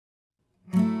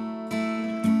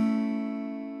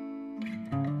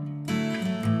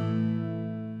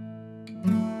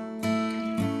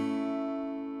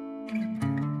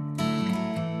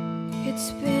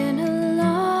It's been a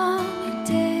long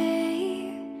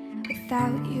day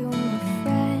without you, my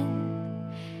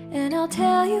friend, and I'll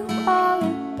tell you all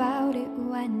about it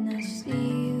when I see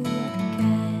you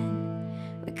again.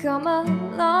 We come a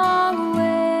long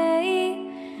way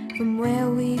from where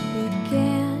we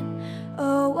began.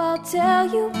 Oh, I'll tell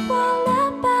you all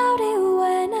about it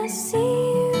when I see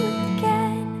you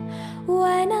again.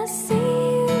 When I see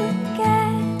you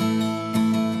again.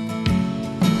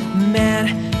 Man,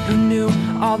 who knew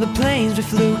all the planes we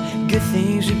flew, good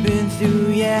things we've been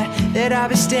through, yeah. That I'll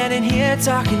be standing here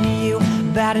talking to you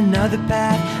about another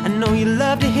path. I know you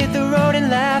love to hit the road and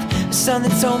laugh. The sun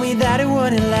that told me that it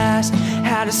wouldn't last.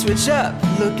 How to switch up,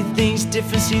 look at things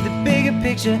different, see the bigger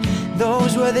picture.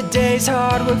 Those were the days,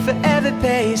 hard work forever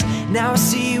pays. Now I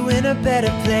see you in a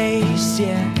better place,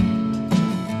 yeah.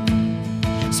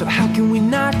 So how can we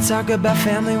not talk about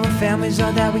family when family's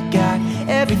all that we got?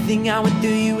 Everything I went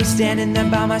through, you were standing there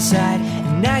by my side,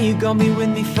 and now you're gonna be with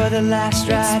me for the last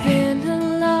ride. It's been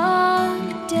a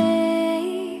long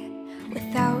day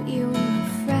without you, my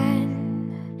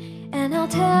friend, and I'll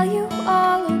tell you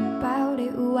all about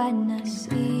it when I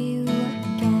see you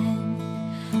again.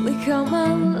 We come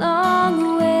a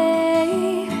long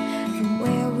way from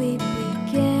where we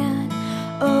began.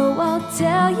 Oh, I'll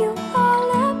tell you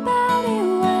all about it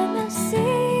when I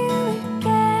see you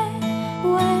again.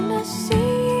 When I see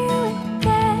you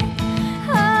again.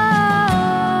 Oh,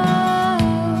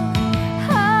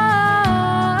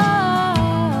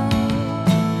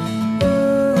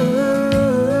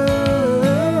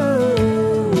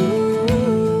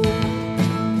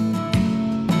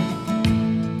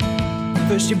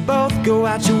 First you both go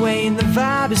out your way and the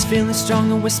vibe is feeling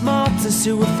strong, and we're small turns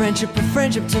to a friendship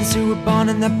turns to a bond,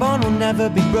 and that bond will never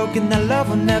be broken, that love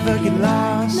will never get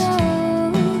lost. no.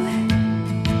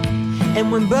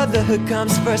 And when brotherhood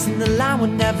comes first, and the line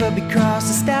will never be crossed.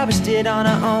 Established it on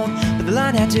our own, but the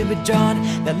line had to be drawn.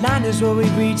 That line is where we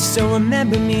reach, so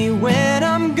remember me when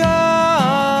I'm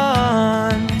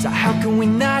gone. So how can we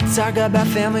not talk about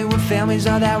family when family's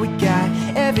all that we got?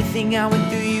 Everything I went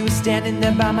through, you were standing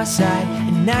there by my side,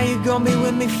 and now you're gonna be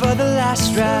with me for the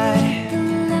last ride. The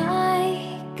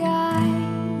light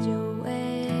guides your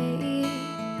way.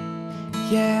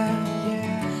 Yeah,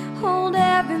 yeah. Hold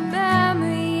every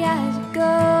memory as you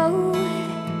go,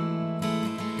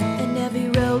 and every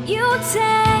road you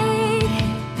take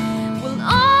will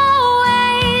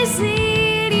always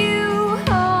lead you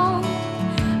home.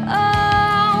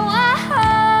 Oh,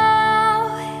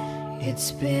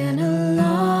 it's been a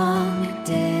long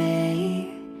day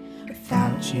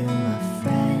without you, my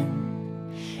friend,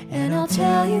 and I'll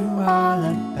tell you all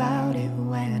about it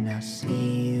when I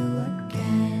see you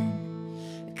again.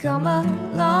 Come a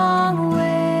long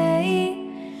way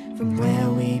from where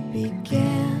we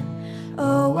began.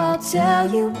 Oh, I'll tell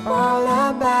you all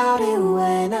about it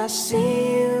when I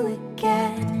see you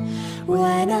again.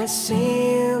 When I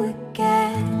see you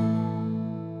again.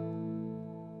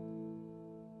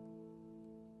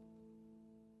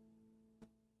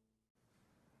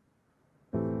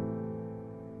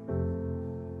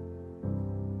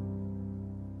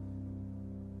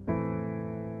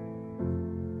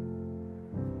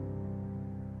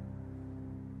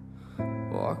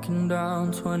 Walking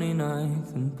down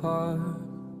 29th and Park,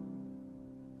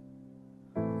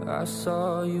 I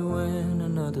saw you in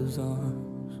another's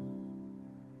arms.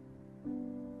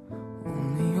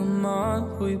 Only a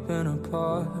month we've been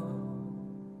apart.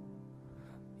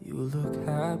 You look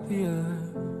happier.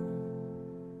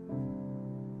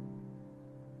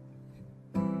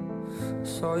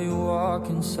 Saw you walk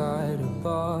inside a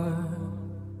bar.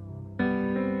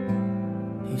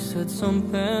 He said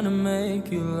something to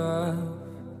make you laugh.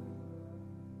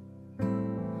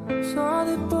 Saw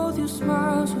that both your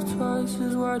smiles were twice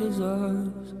as wide as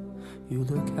ours. You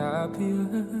look happier,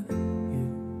 you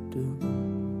do.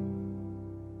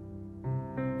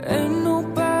 Ain't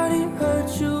nobody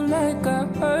hurt you like I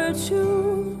hurt you.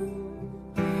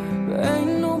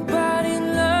 Ain't nobody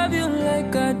love you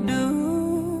like I do.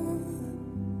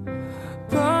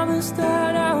 Promise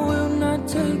that I will not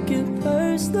take it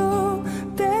personal,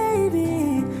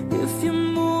 baby. If you're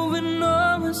moving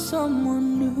on with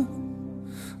someone new,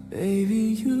 baby,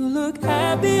 you look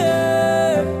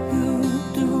happier, you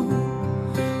do.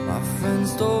 My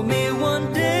friends told me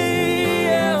one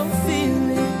day I'll feel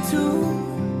it too.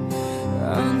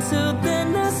 Until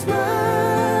then I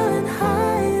smile and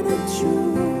hide the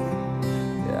truth.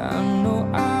 I know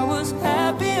I was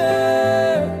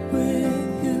happier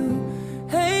with you.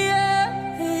 Hey,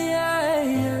 yeah, hey, yeah,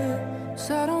 yeah.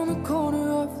 Sat on the corner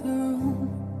of the room.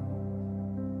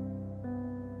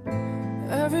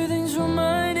 Everything's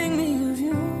reminding me of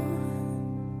you.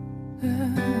 Yeah.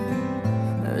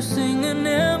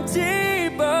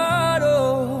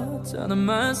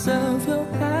 myself, you're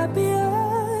happier,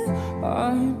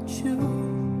 aren't you?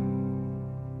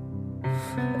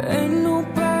 Ain't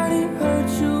nobody hurt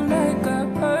you like I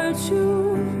hurt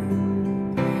you.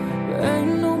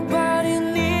 Ain't nobody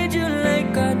need you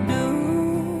like I do.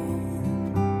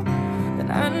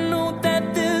 And I know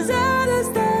that there's others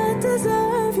that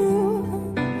deserve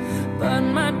you, but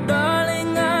my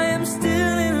darling, I am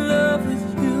still in love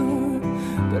with you.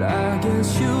 But I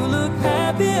guess you look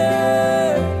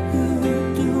happier, you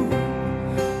do.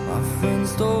 My friends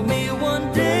told me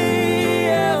one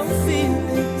day I'll feel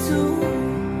it too.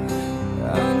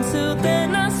 Until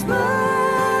then I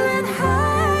smile and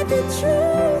hide the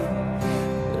truth.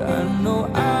 But I know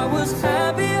I was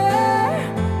happier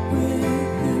with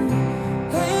you.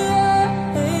 Hey, yeah,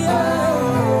 hey, yeah.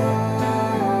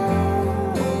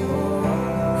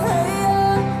 Hey,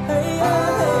 yeah, hey, yeah,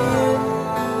 hey, yeah.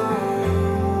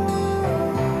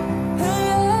 Hey,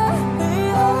 yeah, hey,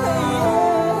 yeah, hey, yeah.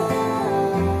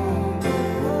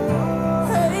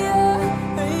 Hey, yeah,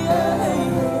 hey, yeah, hey,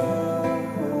 yeah.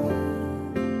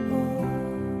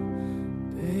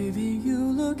 Baby, you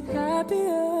look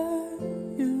happier,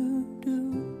 you do.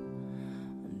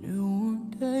 I knew one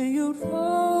day you'd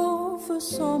fall for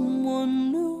someone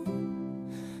new.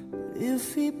 But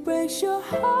if he breaks your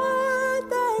heart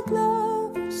like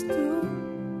lovers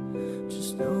do,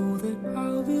 just know that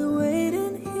I'll be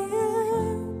waiting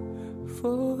here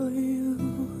for you.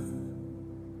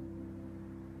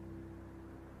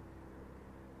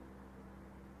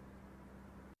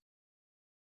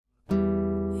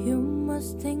 You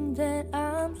must think that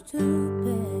I'm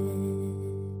stupid.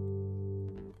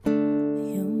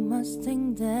 You must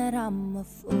think that I'm a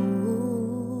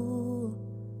fool.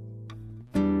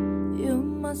 You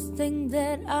must think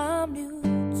that I'm new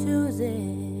to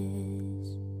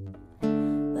this,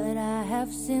 but I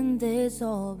have seen this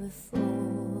all before.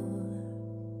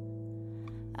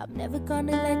 I'm never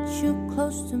gonna let you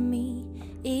close to me,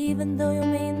 even though you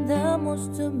mean the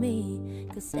most to me.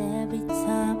 'Cause every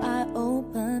time I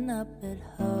open up it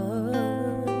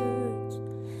hurts.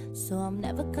 So I'm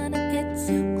never gonna get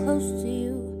too close to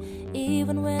you,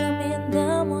 even when I mean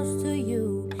the most to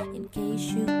you, in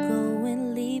case you go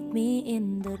and leave me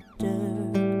in the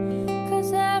dirt.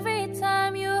 'Cause every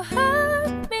time you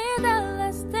hurt me, the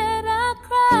less that I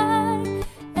cry.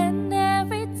 And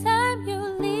every time you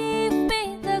leave me,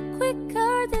 the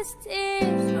quicker this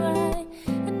tears dry.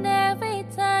 And every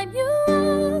time you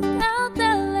walk out,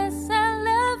 the less I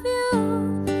love you.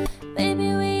 Baby,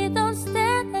 we don't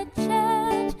stand a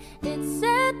chance. It's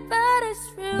sad, but it's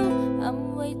true. I'm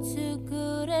way too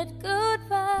good at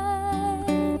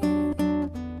goodbye.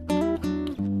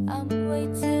 I'm way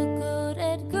too good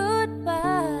at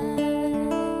goodbye.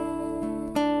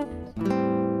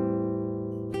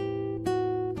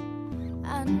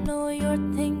 I know you're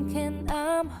thinking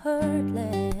I'm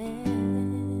heartless.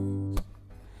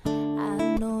 I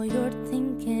know you're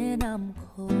thinking I'm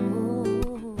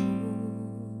cold.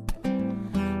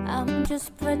 I'm just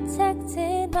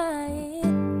protecting my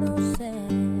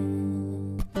innocence.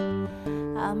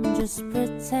 I'm just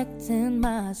protecting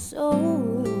my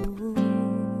soul.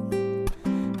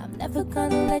 I'm never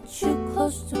gonna let you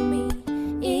close to me,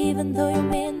 even though you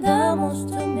mean the most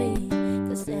to me.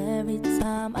 'Cause every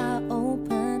time I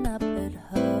open up it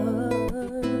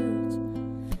hurts.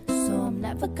 So I'm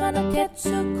never gonna get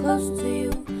too close to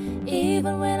you,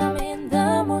 even when I mean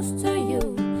the most to you,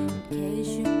 in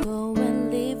case you go and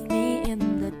leave me in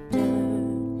the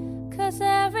dirt. 'Cause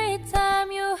every time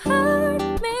you hurt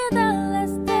me, the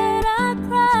less that I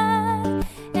cry.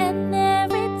 And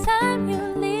every time you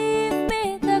leave me,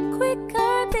 the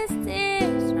quicker this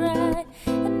tears dry.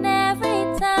 And every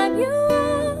time you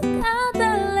walk out,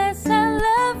 the less I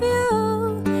love you.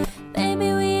 Baby,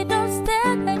 we don't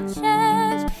stand a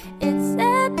chance. It's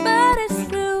sad, but it's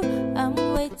true. I'm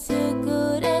way too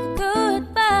good at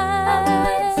goodbye. I'm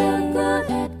way too good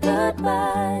at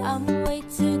goodbye. I'm way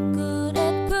too good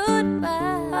at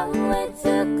goodbye. I'm way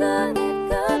too good at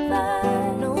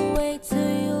goodbye. No way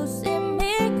till you see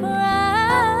me cry.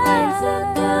 I'm way too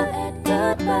good at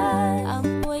goodbye. I'm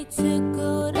way too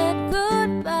good at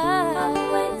goodbye. I'm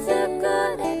way too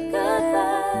good at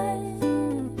goodbye.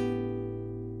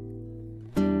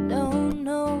 No,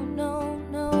 no, no,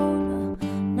 no,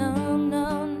 no, no, no,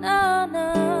 no, no,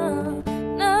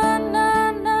 no, no,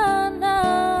 no, no.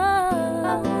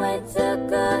 I'm way too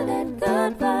good at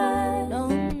goodbye. No,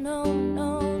 no, no,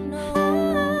 no.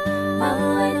 I'm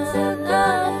way too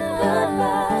good at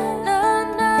goodbye. No,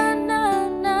 no, no,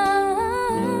 no.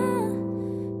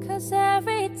 'Cause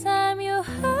every time you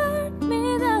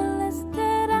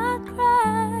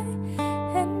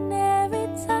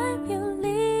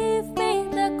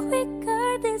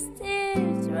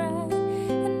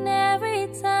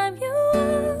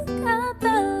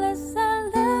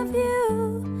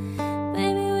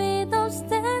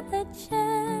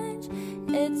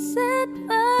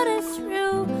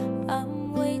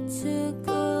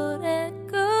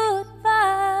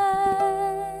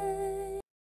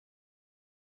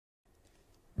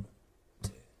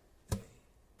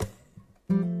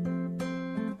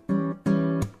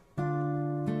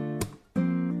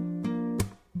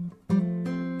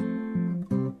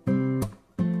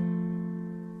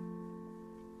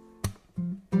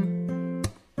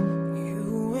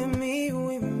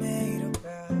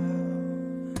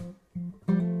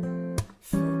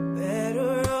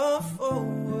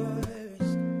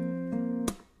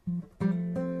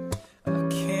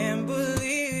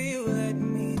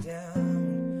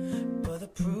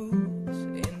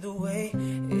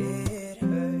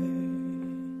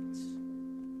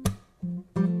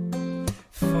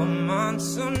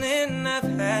months on end, I've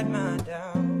had my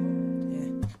doubt,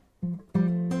 yeah.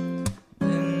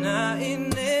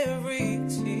 Denying every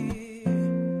tear.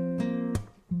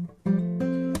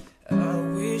 I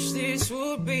wish this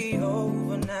would be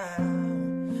over now,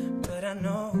 but I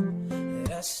know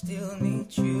that I still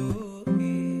need you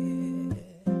here.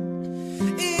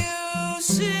 You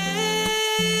say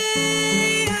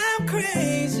I'm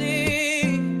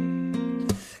crazy,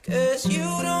 'cause you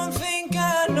don't think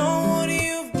I know what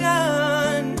you've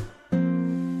done.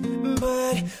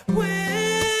 But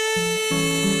when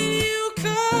you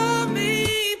call me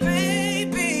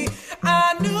baby, I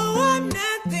know I'm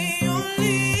not the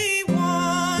only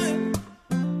one.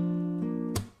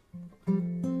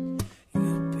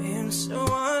 You've been so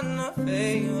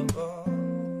unavailable.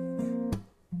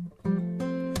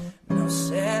 No,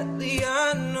 sadly I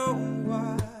know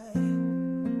why.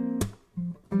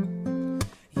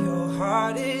 Your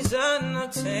heart is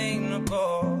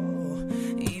unattainable,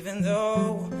 even though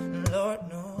Lord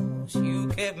knows you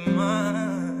kept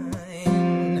mine.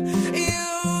 You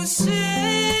say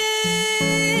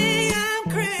I'm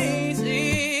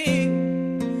crazy,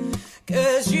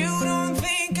 'cause you don't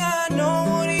think I know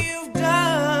what you've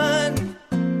done.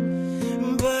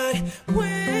 But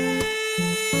when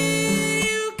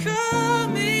you call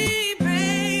me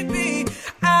baby,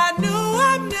 I know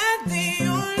I'm not the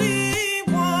only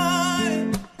one.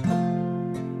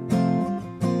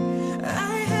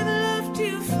 I have loved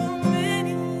you for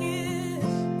many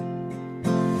years,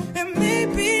 and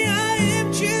maybe I am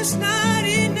just not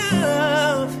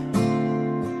enough.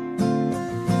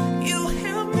 You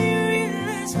help me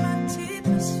realize my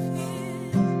deepest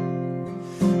fears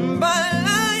by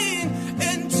lying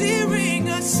and tearing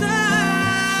us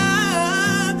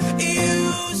up. You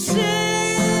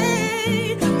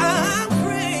say I'm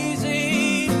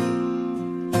crazy,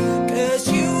 'cause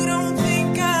you don't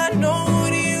think I know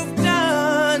what you've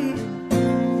done.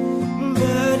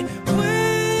 But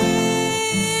when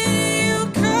you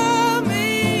call me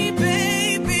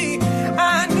baby,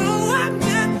 I know I'm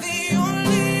not the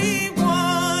only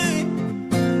one.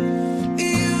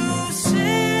 You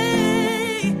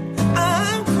say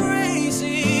I'm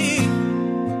crazy,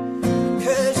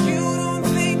 'cause you don't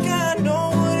think I know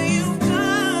what you've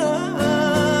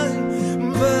done.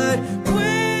 But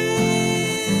when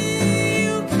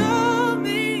you call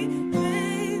me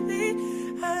baby,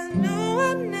 I know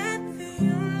I'm not the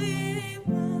only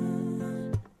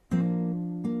one.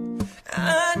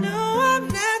 I know I'm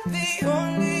not the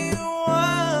only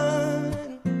one.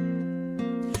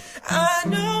 I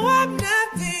know I'm not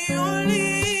the only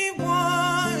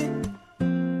one.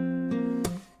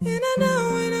 And I know,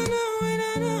 and I know, and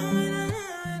I know, and I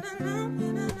know, and I know,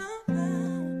 and I know.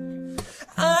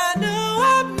 I know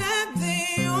I'm not the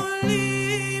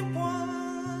only one.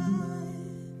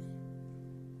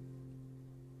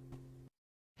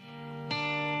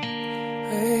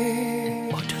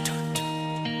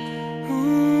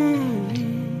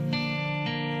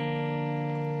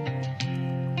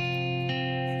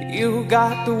 You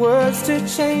got the words to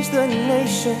change the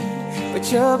nation, but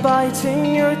you're biting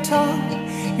your tongue.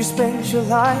 You spent your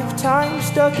lifetime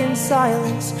stuck in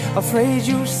silence, afraid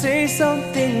you say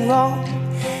something wrong.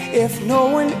 If no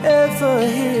one ever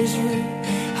hears you,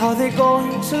 how they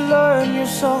going to learn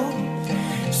your song?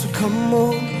 So come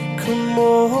on, come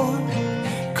on,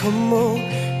 come on,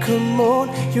 come on.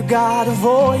 You got a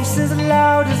voice as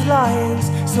loud as lions,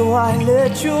 so I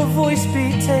let your voice be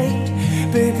tamed.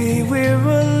 Baby, we're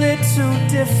a little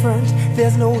different,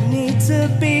 there's no need to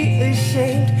be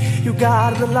ashamed. You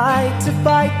got the light to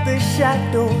fight the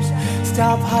shadows,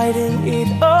 stop hiding it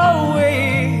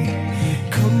away.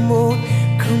 Come on,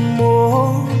 come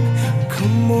on,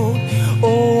 come on.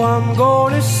 Oh, I'm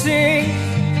gonna sing,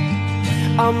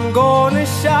 I'm gonna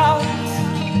shout,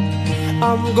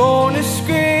 I'm gonna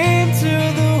scream till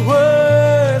the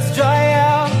words dry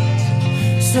out.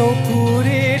 So put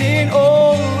it in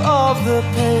all of the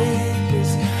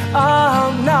papers,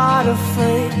 I'm not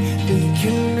afraid. They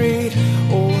can read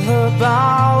all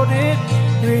about it,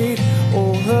 read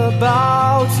all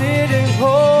about it. And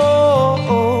oh,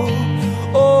 oh,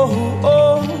 oh,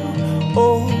 oh,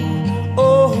 oh,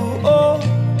 oh, oh,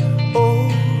 oh,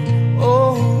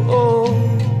 oh, oh.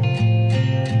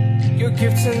 Your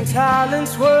gifts and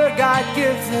talents were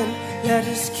God-given, let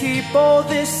us keep all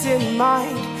this in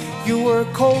mind. You were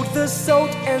cold, the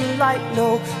salt and light.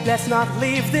 No, let's not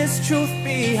leave this truth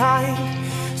behind.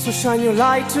 So shine your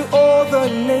light to all the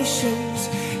nations.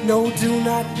 No, do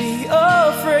not be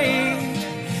afraid.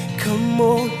 Come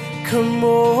on, come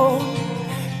on,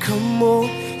 come on,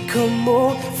 come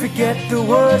on. Forget the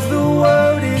words the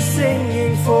world is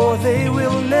singing, for they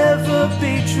will never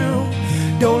be true.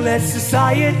 Don't let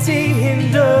society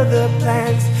hinder the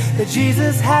plans that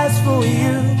Jesus has for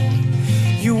you.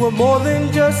 You are more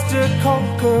than just a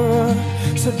conqueror,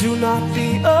 so do not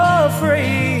be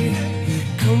afraid.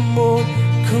 Come on,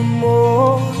 come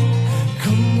on,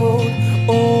 come on.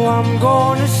 Oh, I'm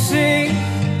gonna sing,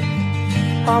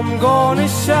 I'm gonna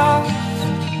shout,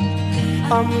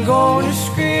 I'm gonna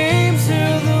scream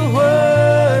till the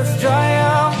words dry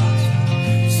out.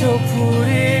 So put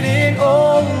it in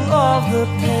all of the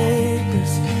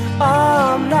papers.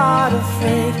 I'm not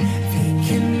afraid. They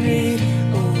can read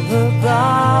all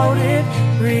about it,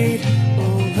 read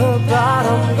all about.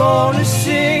 I'm gonna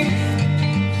sing,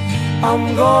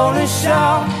 I'm gonna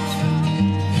shout,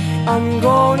 I'm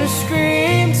gonna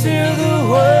scream till the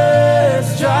words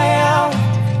dry out.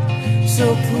 So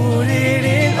put it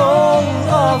in all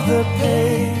of the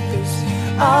papers.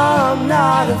 I'm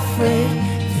not afraid.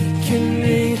 They can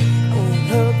read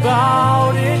all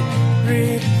about it,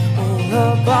 read all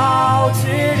about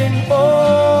it, and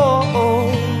oh, oh,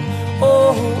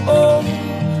 oh, oh,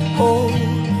 oh,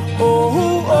 oh, oh, oh,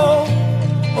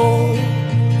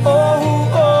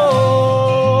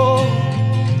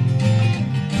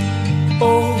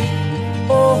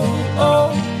 oh, oh,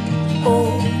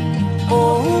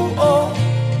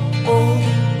 oh,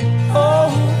 oh,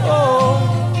 oh,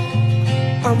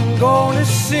 I'm gonna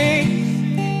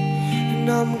sing, and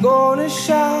I'm gonna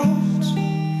shout,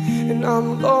 and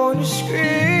I'm gonna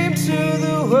scream till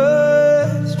the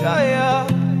words dry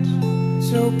out.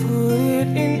 So put it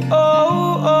in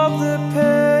all of the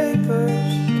papers.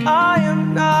 I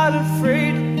am not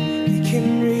afraid. You can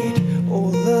read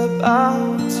all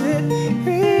about it,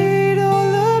 read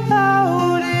all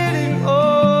about it, and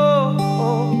oh,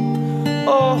 oh,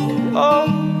 oh, oh,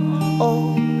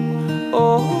 oh,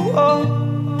 oh, oh.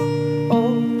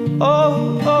 Oh,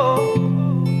 oh, oh.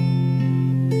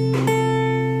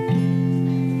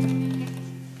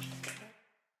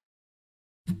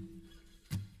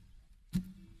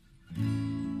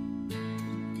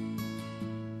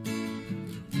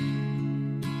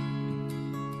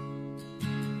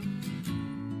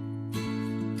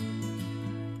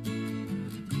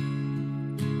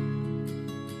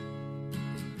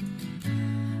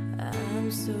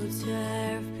 I'm so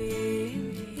tired of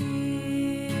being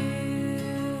here.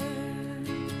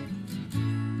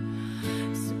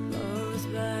 Supposed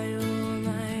by all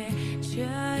my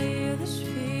childish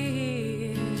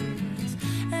fears.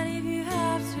 And if you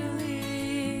have to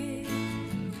leave,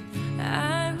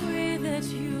 I pray that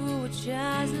you would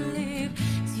just leave.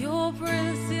 'Cause your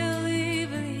presence still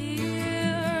living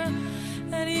here,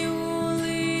 and you won't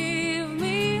leave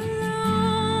me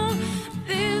alone.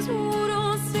 This world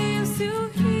don't seem to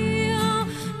heal.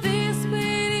 This pain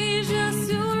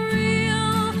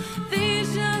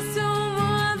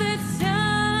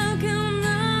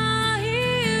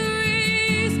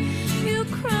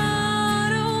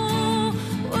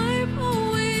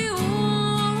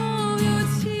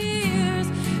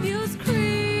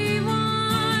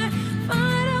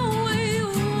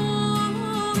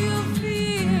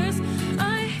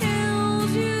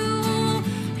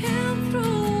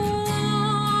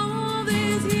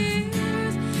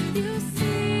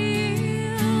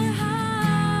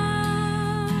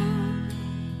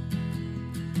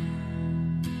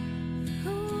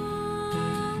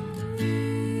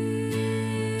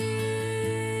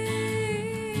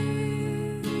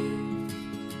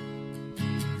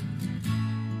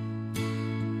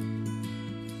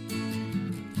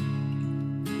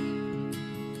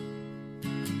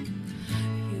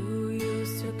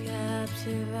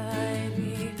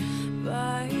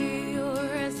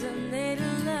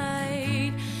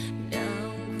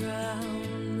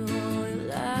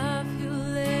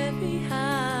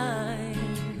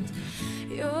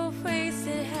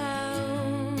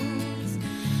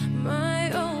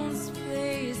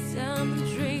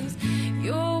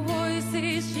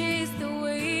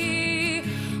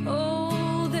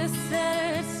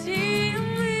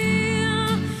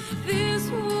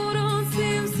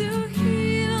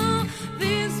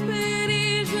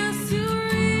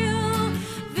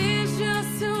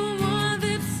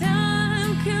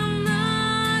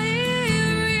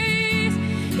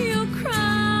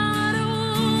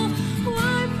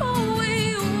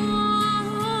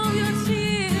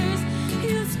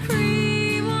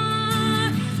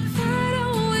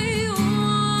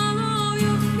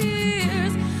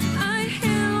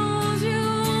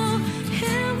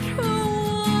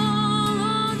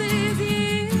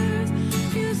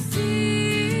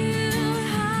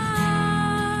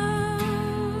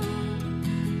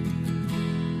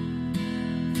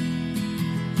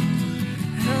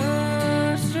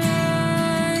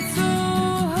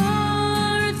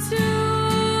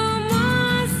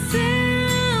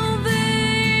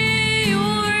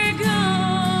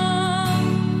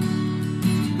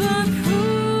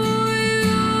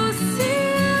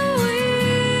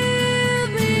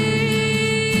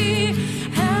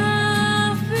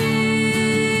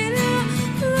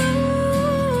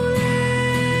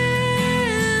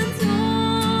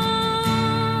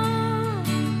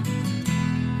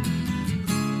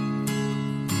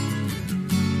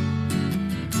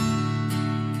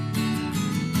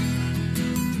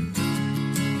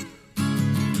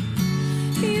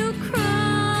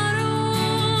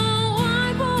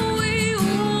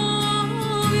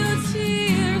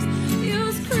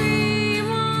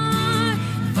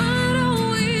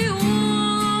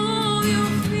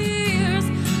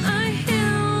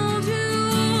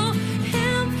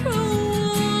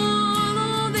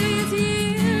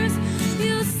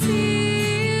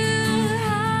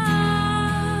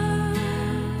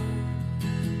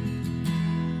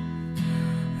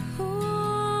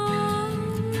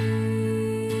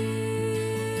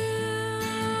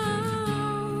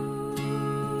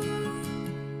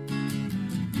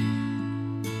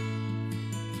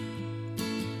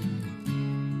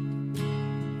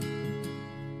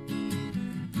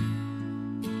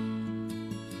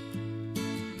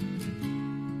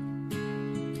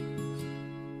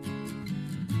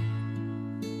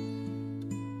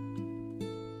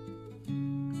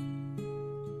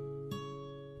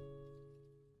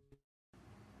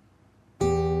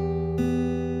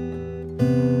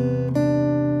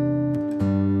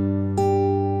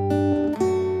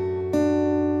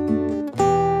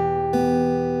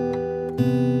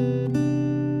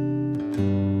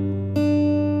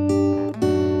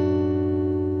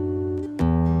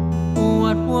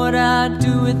I'd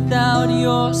do without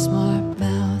your smart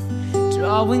mouth,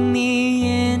 drawing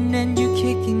me in and you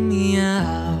kicking me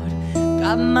out.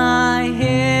 Got my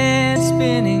head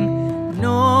spinning,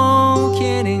 no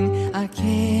kidding, I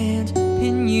can't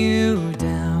pin you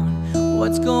down.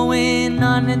 What's going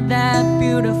on in that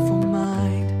beautiful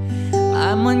mind?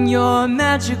 I'm on your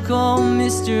magical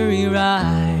mystery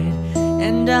ride,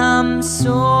 and I'm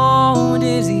so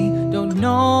dizzy, don't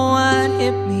know what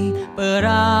hit me, but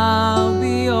I'll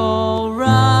be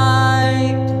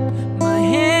alright. My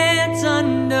head's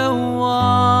underwater,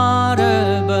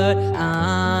 but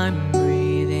I'm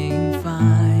breathing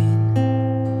fine.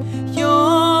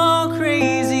 You're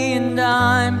crazy and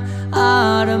I'm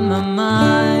out of my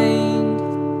mind,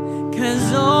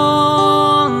 'cause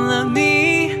all of me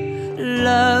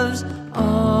loves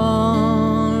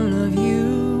all of you.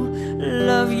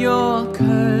 Love your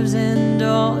curves and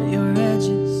all your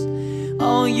edges,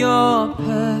 all your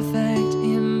perfect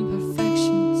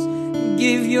imperfections.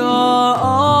 Give your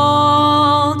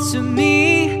all to me,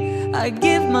 I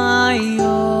give my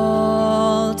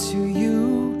all to you.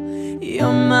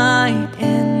 You're my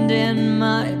end and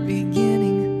my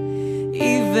beginning.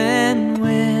 Even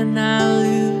when I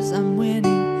lose, I'm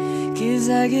winning, 'cause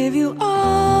I give you all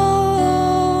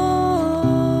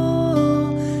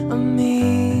of me,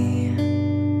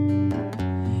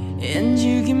 and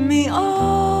you give me all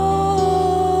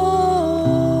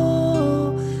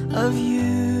of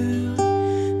you.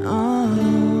 Oh.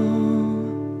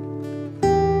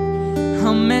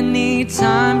 How many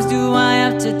times do I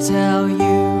have to tell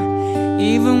you?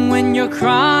 Even when you're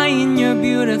crying, you're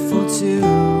beautiful too.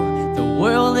 The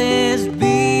world is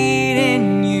beating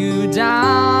you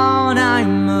down,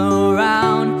 I'm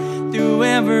around through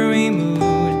every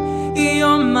mood.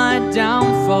 You're my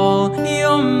downfall,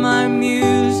 you're my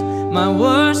muse, my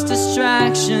worst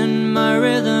distraction, my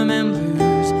rhythm and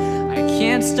blues. I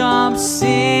can't stop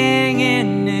singing,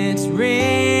 it's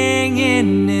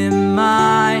ringing in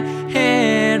my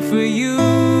head for you.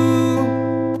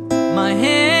 My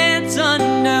head's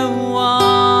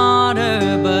underwater,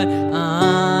 but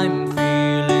I'm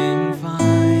feeling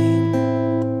fine.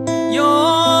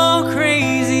 You're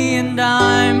crazy and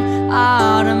I'm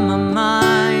out of my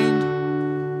mind,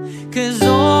 'cause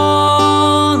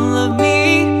all of me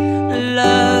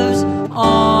loves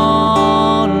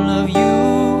all of you.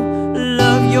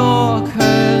 Love your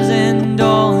curves and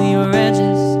all your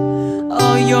edges,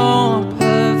 all your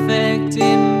perfect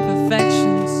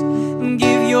imperfections.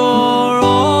 Give your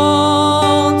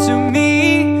all to me,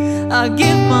 I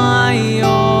give my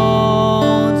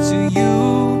all to you.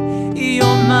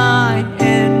 You're my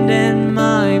end and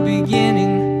my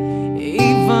beginning.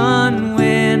 Even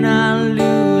when I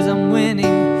lose, I'm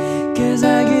winning, 'cause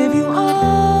I give you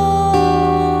all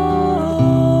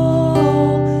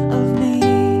of me,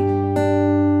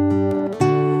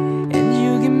 and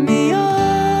you give me all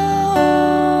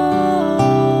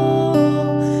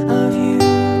of you.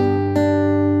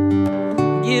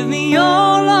 Give me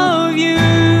all of you.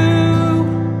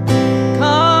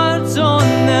 Cards on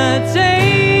the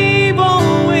table,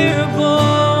 we're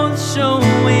both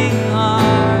showing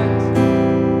hearts,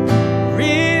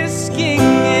 risking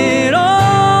it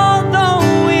all, though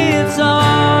it's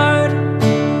hard.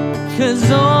 'Cause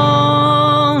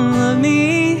all of me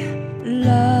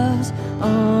loves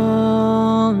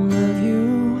all of you.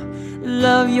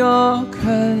 Love your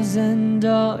curves and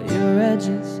all your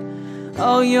edges,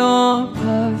 all your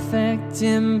perfect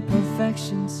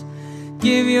imperfections.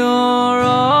 Give your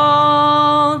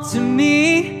all to me,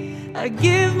 I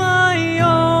give my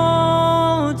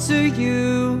all to you.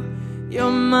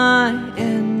 You're my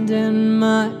end and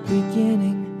my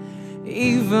beginning.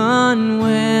 Even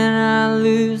when I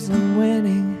lose, I'm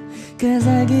winning, 'cause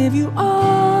I give you all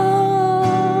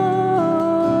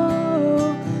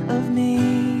of me,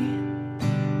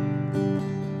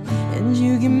 and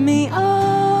you give me all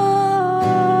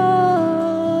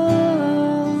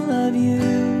of you.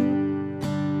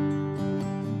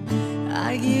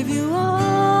 I give you all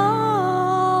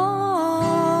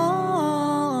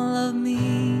of me,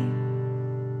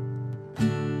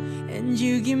 and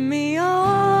you give me all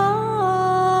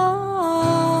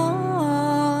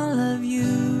of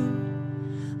you.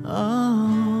 Oh.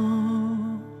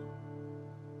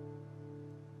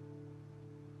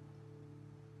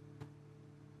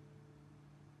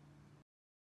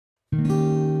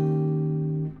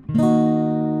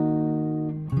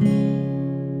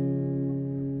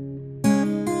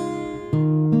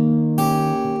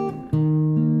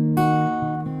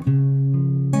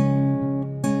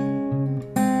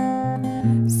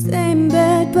 Same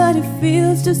bed, but it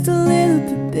feels just a little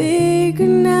bit bigger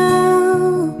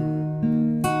now.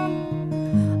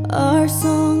 Our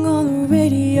song on the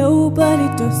radio, but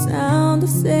it don't sound the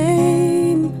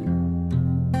same.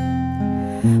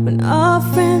 When our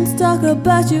friends talk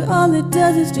about you, all it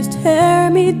does is just tear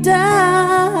me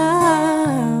down.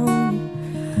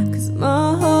 'Cause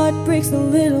my heart breaks a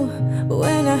little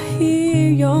when I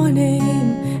hear your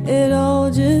name. It all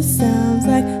just sounds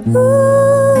like ooh,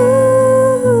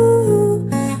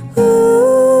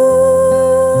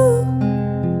 ooh.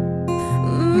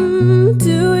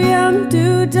 Too young,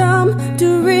 too dumb to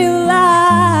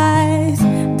realize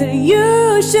that you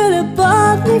should have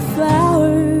bought me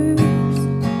flowers,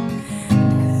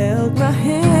 held my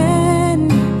hand,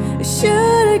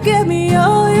 should have given me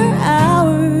all your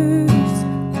hours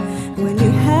when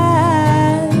you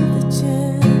had the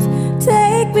chance.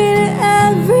 Take me to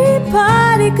every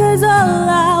party, 'cause all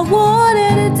I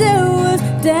wanted to do was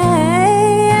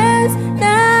dance.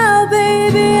 Now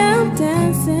baby I'm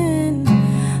dancing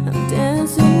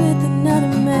with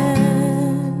another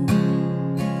man.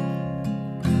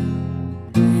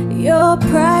 Your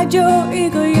pride, your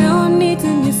ego, your needs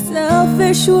and your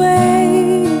selfish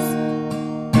ways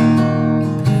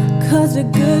 'cause a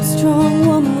good strong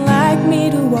woman like me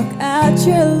to walk out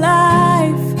your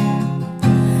life.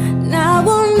 Now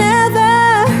we'll never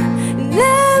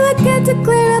get to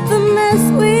clean up the mess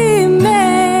we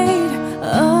made.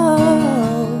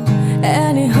 Oh,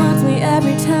 and it haunts me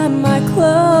every time I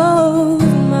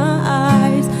close my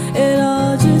eyes. It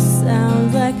all just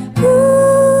sounds like ooh,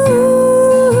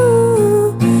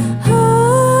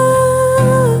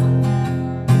 oh.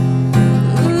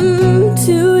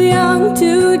 Too young,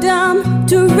 too dumb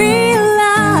to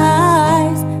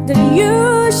realize that you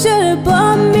should have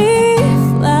bought me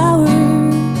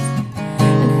flowers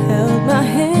and held my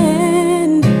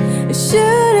hand. You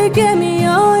should have given me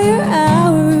all your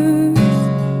hours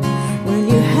when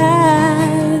you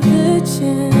had the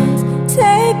chance.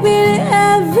 Take me to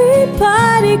every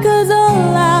party, 'cause all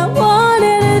I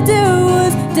wanted to do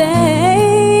was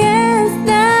dance.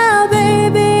 Now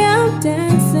baby I'm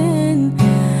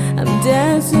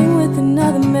dancing with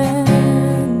another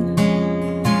man.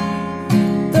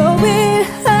 Though it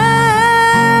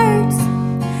hurts,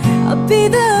 I'll be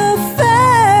the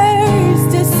first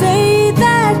to say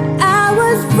that I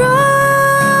was wrong.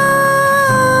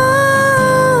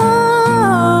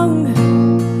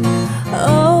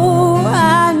 Oh,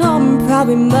 I know I'm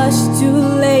probably much too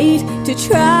late to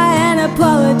try and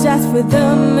apologize for the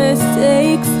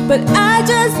mistakes, but I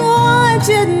just want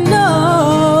you to know,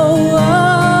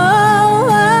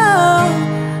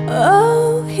 oh,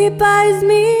 he buys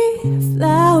me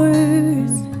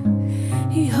flowers,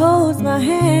 he holds my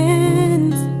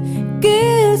hands,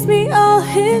 gives me all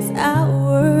his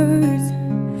hours,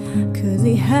 'cause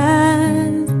he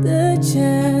has the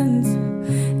chance.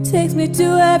 Takes me to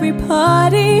every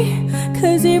party,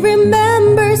 'cause he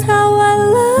remembers how I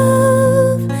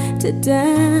love to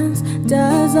dance.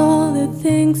 Does all the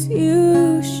things you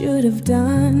should have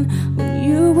done when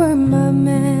you were my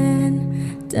man.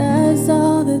 Does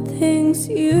all the things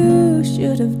you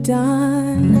should have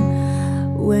done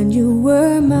when you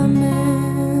were my man.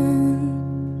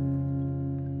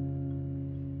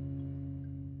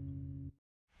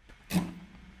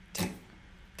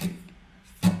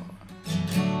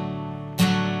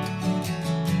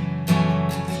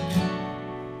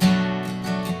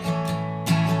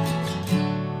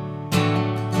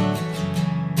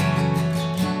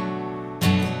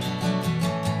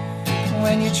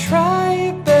 When you try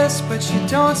your best but you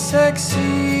don't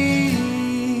succeed,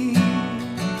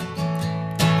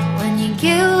 When you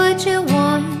get what you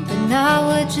want but not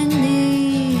what you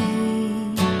need,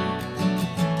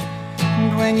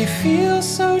 and when you feel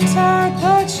so tired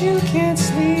but you can't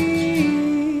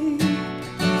sleep,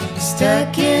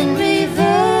 stuck in reverse.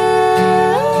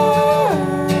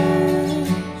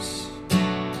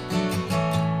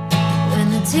 When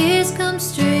the tears come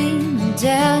streaming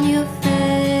down your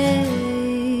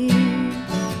face,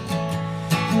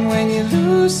 when you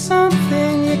lose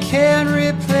something you can't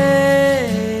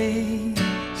replace,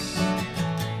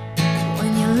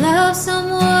 when you love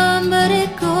someone but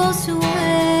it goes to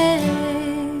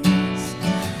waste,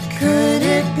 could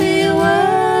it be worse?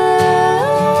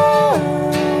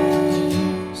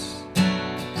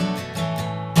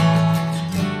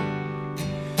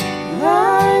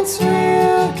 Lights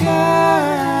will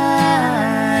guide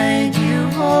you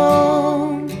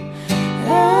home,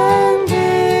 and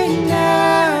ignite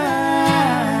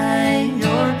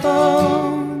your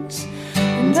bones,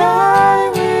 and I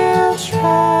will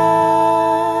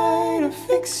try to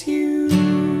fix you.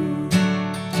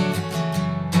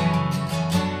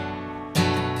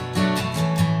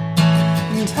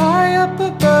 And high up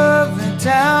above and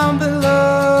down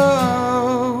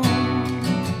below,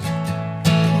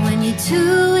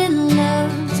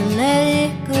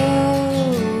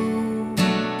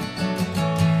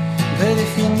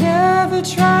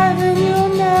 never try, then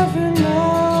you'll never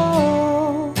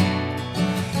know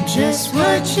just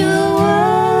what you're worth.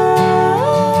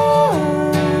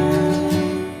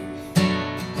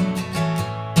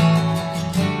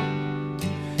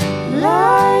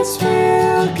 Lights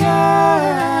will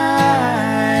guide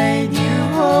you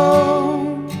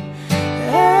home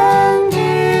and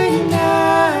ignite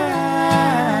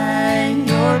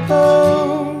your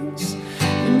bones,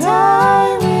 and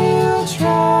I will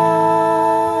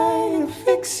try to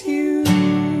fix you.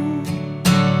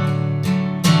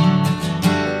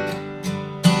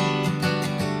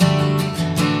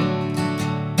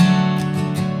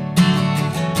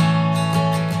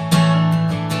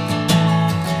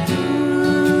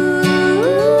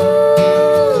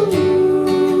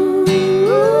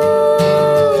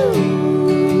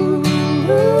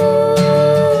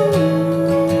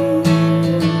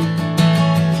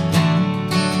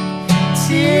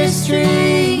 Tears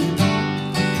stream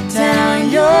down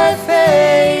your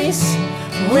face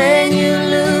when you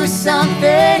lose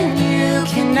something you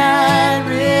cannot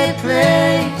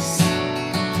replace.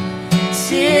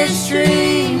 Tears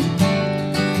stream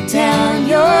down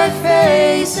your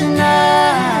face, and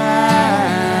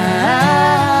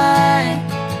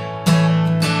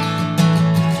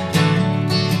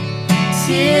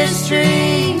tears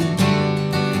stream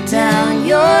down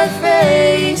your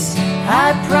face. I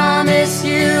promise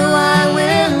you I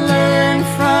will learn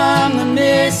from the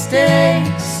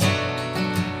mistakes.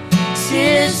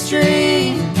 Tears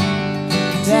stream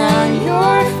down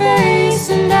your face,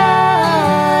 and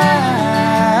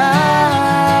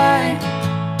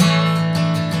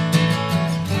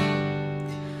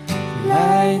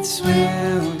lights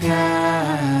will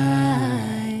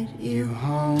guide you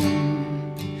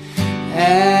home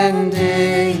and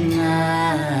ignite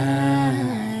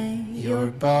your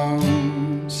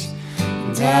bones,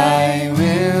 and I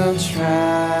will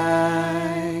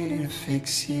try to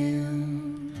fix you.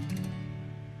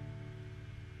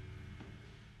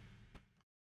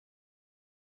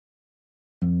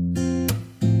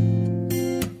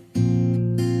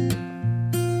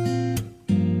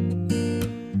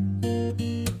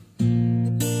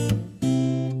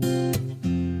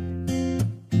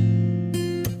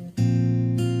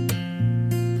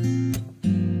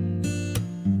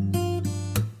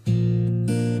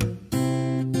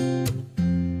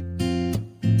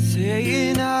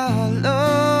 Saying I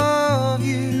love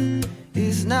you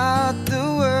is not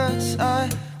the words I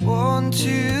want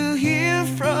to hear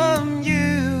from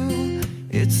you.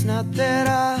 It's not that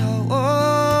I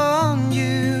want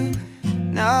you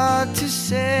not to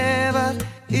say, but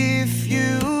if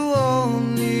you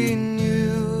only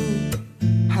knew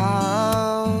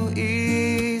how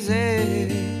easy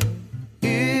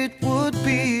it would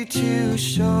be to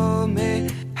show me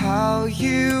how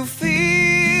you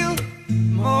feel.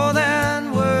 More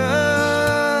than words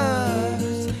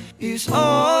is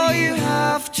all you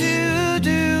have to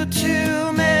do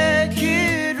to make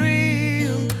it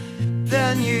real.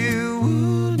 Then you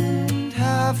wouldn't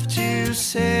have to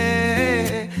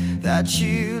say that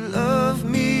you love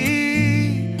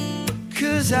me,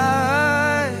 'cause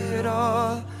I'd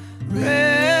already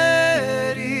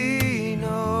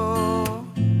know.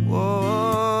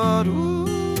 What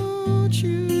would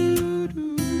you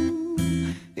do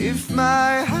if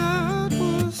my heart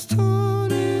was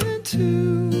torn in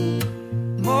two?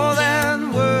 More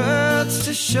than words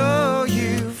to show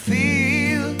you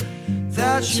feel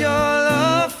that your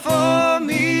love for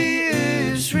me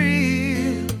is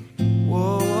real.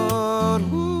 What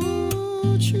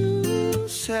would you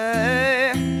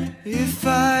say if I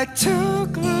took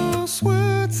those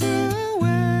words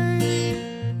away?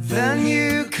 Then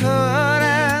you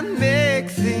couldn't make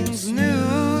things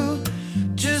new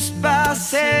just by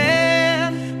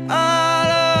saying I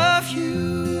love you.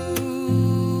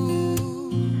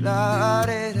 La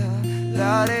da da,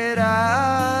 la da da,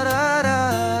 da da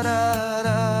da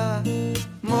da.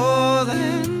 More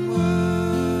than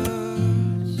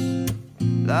words.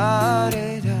 La da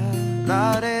da, la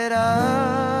da da.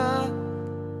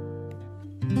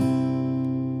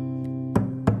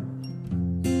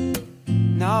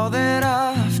 Now that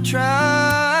I've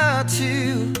tried to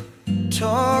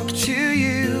talk to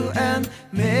you and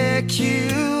make you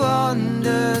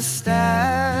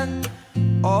understand,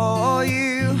 all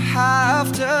you have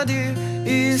to do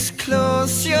is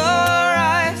close your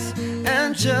eyes and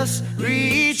just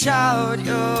reach out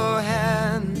your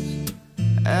hand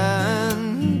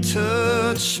and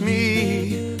touch me.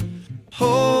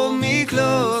 Hold me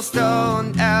close,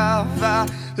 don't ever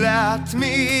let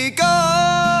me go.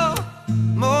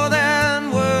 More than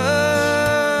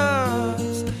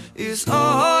words is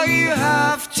all you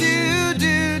have to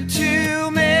do to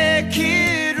make it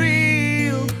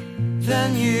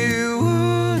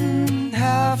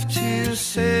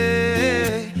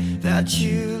that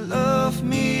you love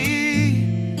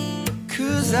me,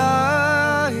 'cause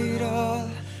I'd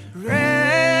already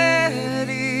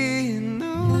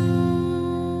knew.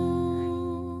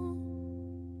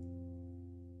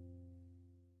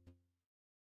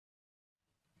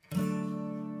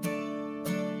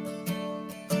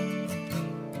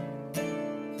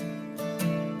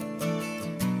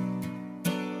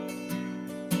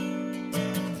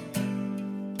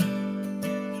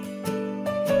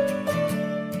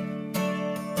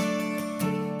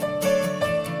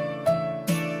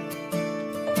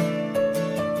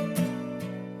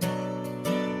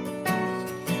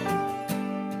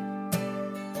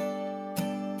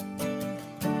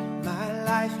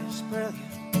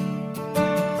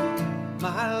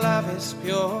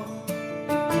 Pure.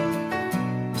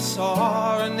 I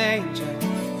saw an angel,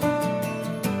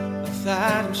 of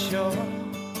that I'm sure.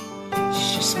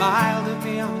 She smiled at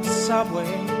me on the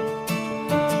subway.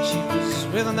 She was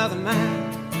with another man,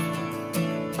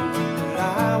 but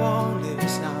I won't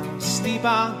lose no sleep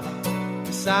on,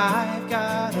 'cause I've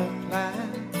got a plan.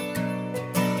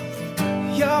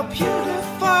 You're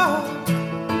beautiful,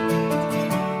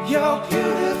 you're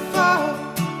beautiful,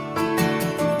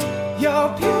 you're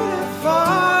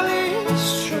beautiful, it's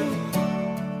true.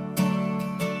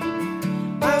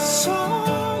 I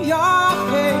saw your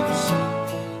face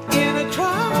in a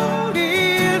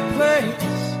crowded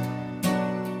place,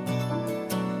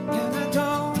 and I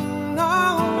don't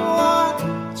know what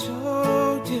to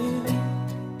do,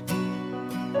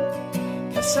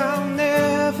 'cause I'll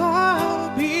never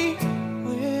be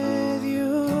with you.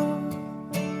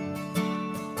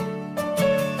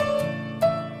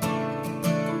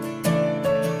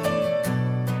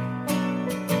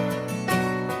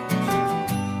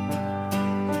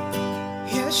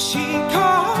 She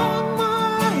caught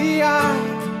my eye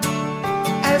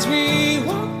as we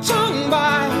walked on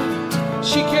by.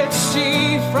 She could see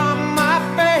from my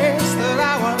face that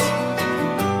I was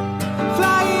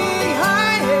flying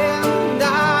high, and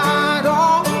I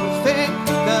don't think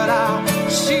that I'll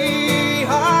see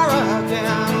her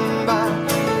again, but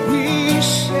we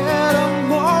shared a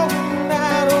moment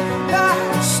that'll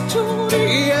last to the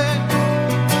end.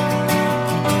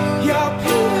 You're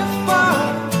beautiful,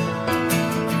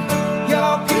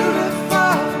 you're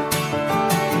beautiful,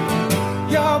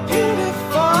 you're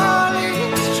beautiful,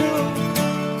 it's true.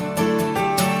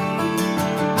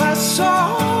 I saw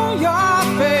your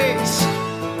face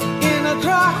in a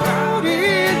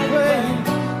crowded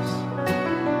place,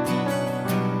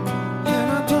 and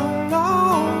I don't know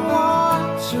what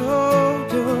to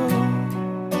do,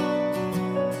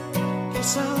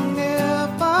 'cause I'll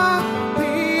never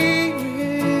be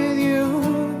with you.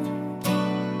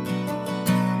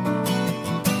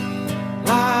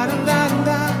 La da da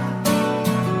da,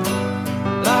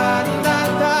 la da da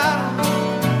da,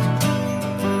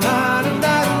 la da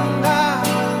da da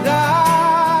da.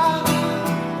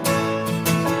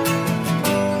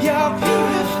 You're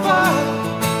beautiful,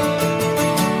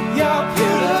 you're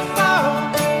beautiful,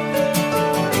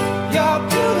 you're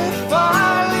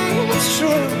beautiful, it's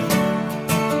true.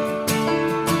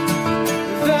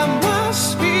 There must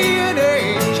be an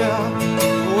angel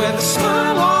with a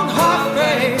smile on her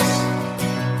face,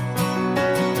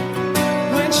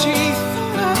 when she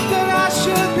thought that I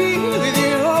should be with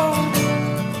you.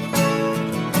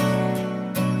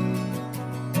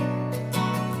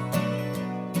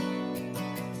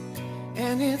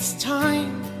 And it's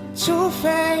time to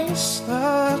face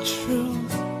the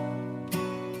truth.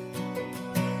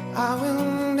 I will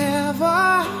never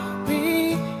be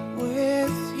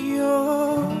with you.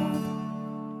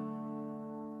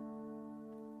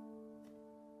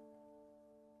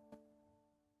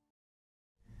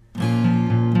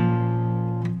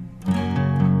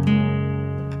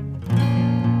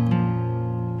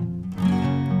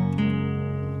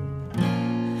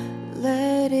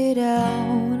 Let it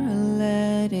out,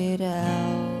 let it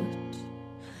out.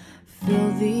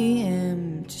 Fill the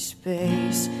empty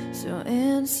space, so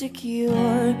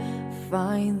insecure.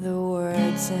 Find the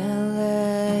words and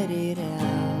let it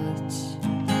out.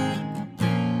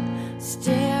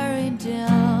 Staring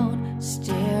down,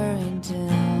 staring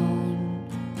down.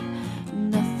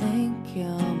 Nothing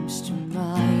comes to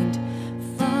mind.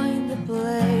 Find the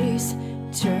place,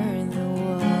 turn the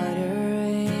water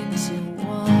into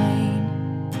wine.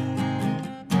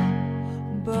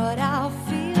 But I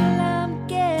feel I'm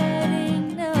getting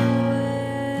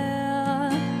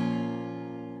nowhere,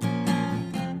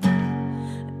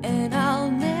 and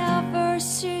I'll never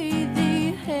see the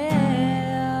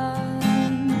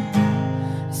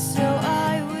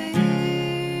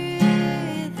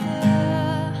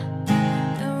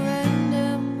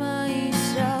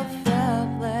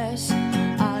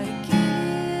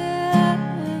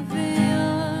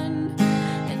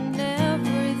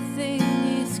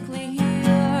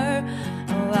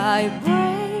I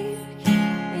break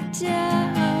it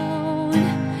down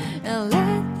and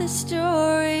let the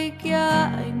story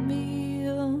guide me.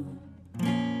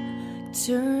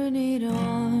 Turn it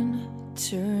on,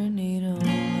 turn it on.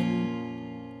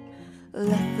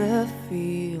 Let the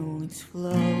feelings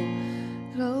flow.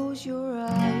 Close your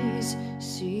eyes,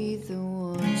 see the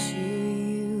ones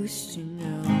you used to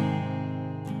know.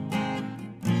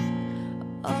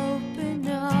 Open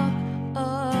up,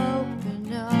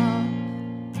 open up.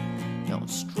 Don't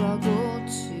struggle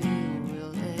to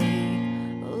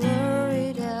relate. Blur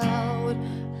it out,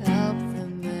 help the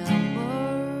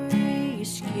memory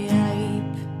escape.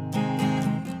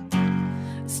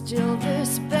 Still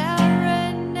this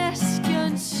barrenness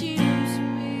consumes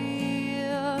me,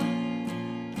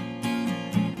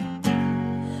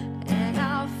 and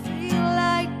I feel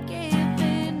like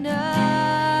giving up.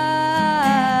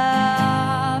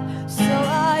 So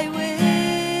I wither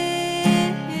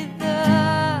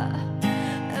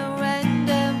and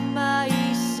render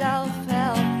myself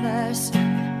helpless.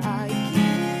 I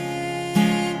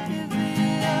give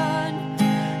in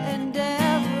and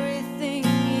everything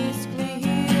is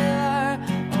clear.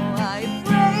 Oh, I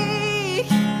break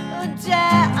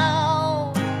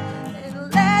down and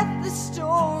let the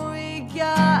story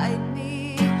guide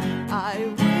me. I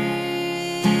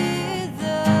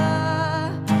wither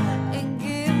and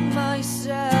give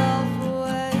myself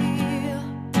away,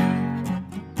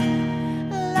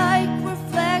 like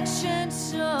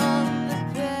reflections on the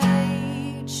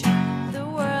page. The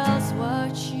world's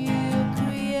what you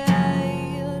create.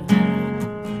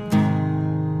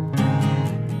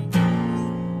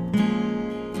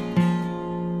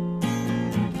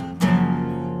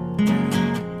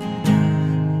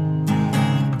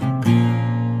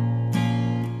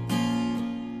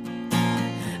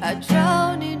 I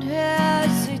drown in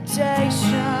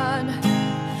hesitation.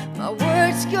 My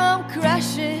words come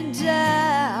crashing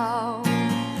down,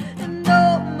 and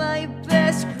all my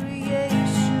best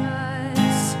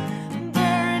creations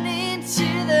burn into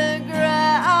the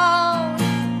ground.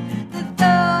 The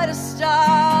thought of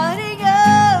starting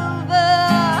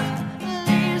over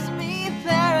leaves me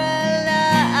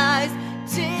paralyzed.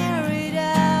 Tear it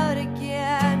out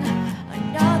again,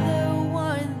 another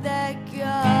one that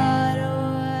got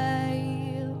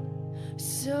away.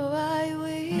 So I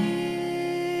wither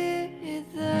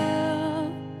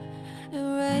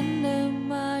and render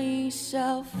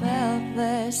myself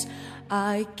helpless.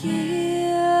 I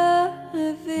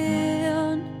give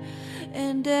in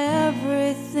and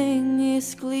everything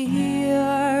is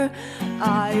clear.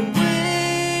 I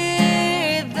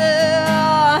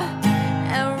wither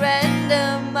and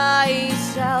render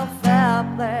myself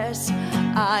helpless.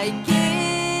 I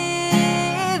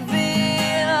give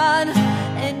in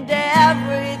and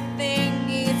everything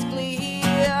is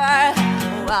clear.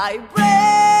 I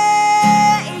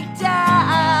break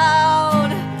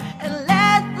down and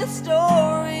let the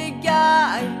story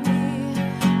guide me.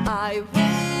 I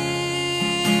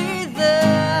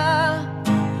wither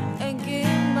and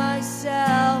give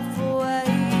myself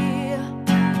away,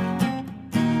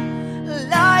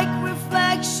 like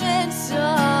reflections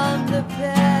on the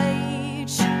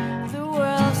page. The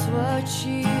world's what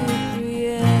you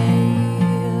create.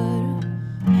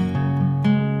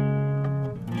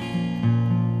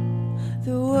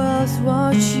 The world's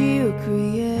what you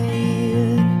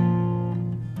create.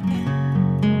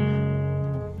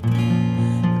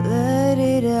 Let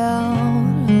it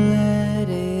out, let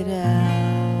it out.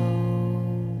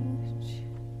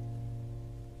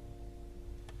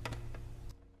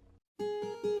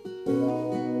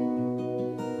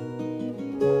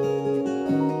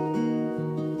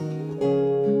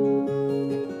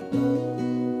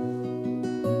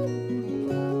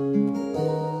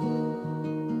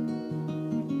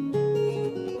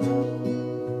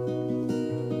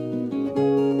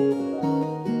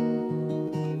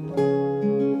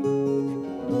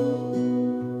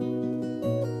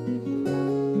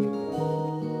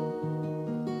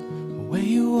 Where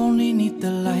you only need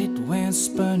the light when it's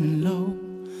burning low.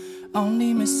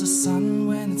 Only miss the sun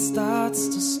when it starts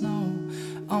to snow.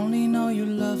 Only know you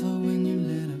love her when you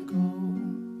let her go.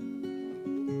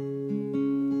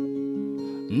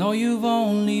 Know you've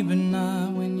only been high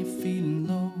when you're feeling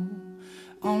low.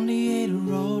 Only hate a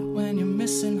road when you're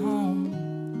missing home.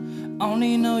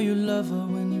 Only know you love her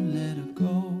when you let her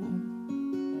go.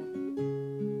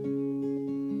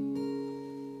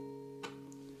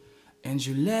 And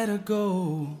you let her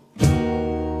go.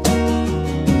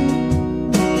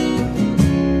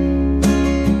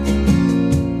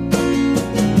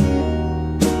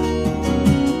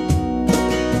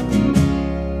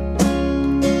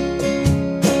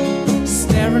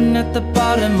 Staring at the the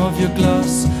bottom of your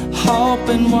glass,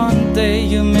 hoping one day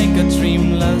you'll make a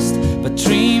dream last. But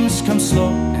dreams come slow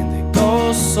and they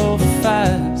go so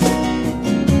fast.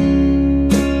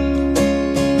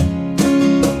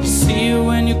 You see you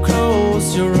when you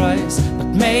close your eyes, but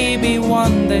maybe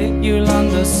one day you'll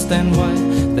understand why.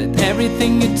 That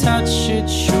everything you touch, it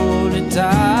surely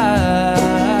dies.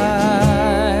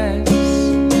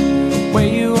 Where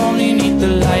you only need the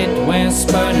light when it's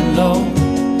burning low,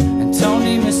 and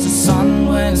only miss the sun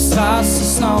when it starts to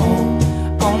snow.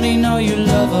 Only know you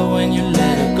love her when you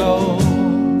let her go.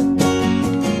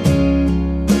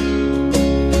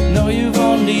 Know you've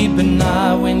only been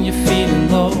high when you're feeling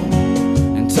low,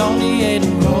 and only hate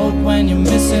the road when you're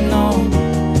missing home.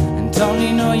 And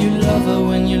only know you love her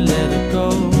when you let her go.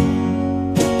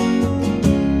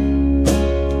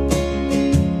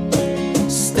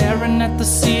 Staring at the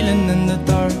ceiling in the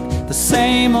dark, the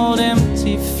same old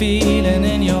empty feeling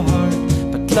in your heart.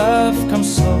 But love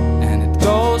comes slow and it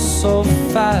goes so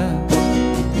fast.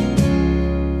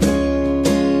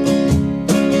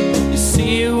 You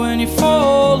see it when you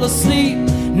fall asleep,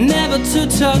 never to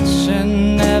touch and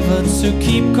never to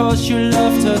keep, cause you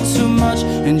loved her too much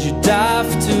and you dive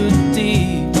too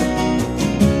deep.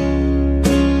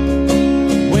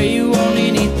 Where you only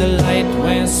need the light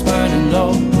when it's burning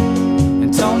low,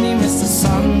 and only miss the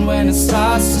sun when it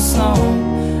starts to snow.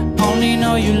 Only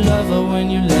know you love her when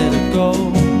you let her go.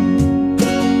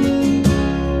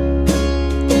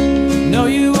 Know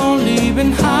you only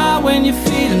been high when you're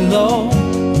feeling low,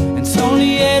 and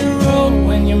only hate the road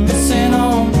when you're missing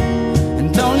home.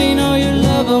 And only know you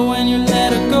love her when you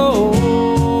let her go.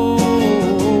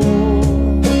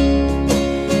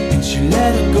 And you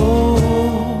let her go.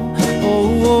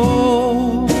 Oh,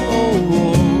 oh, oh,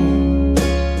 oh.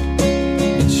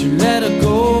 And you let her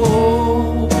go.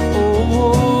 Oh,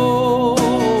 oh,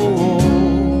 oh.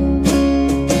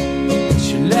 And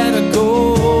you let her go.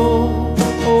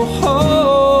 Oh, oh.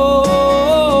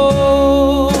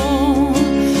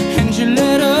 And you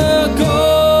let her go.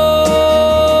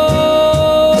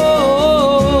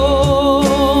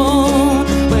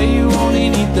 Where you only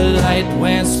need the light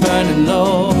when it's burning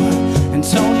low, and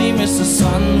only miss the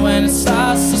sun when it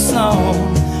starts to snow.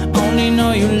 Only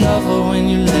know you love her when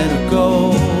you let her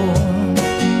go.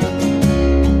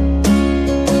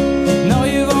 Know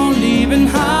you've only been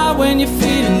high when you're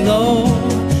feeling low,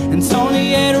 and only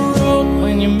hate a road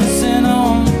when you're missing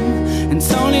home. And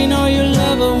only know you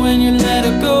love her when you let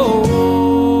her go.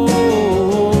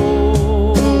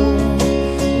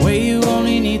 Where you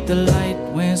only need the light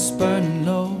when it's burning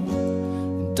low,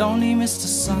 and only miss the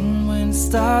sun when it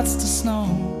starts to snow.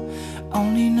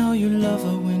 Only know you love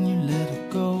her when you let her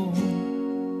go.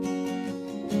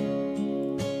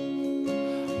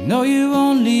 Know you've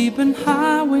only been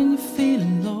high when you're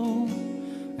feeling low,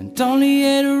 and only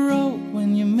hate a road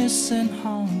when you're missing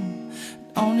home.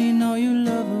 Only know you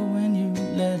love her when you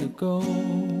let her go.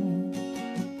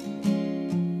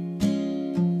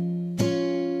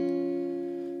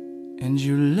 And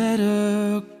you let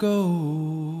her go.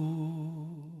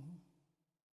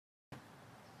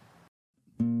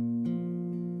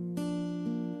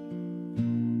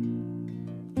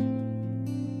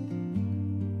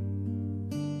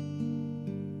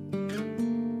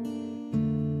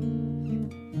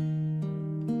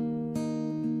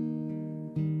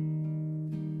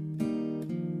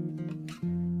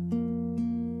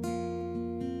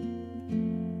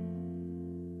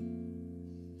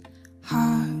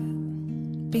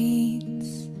 Heart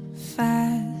beats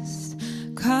fast,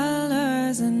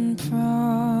 colors and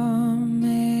promises.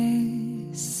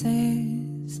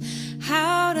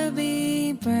 How to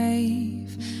be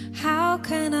brave? How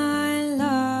can I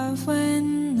love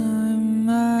when I'm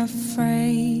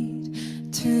afraid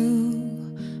to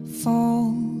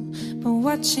fall? But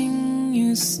watching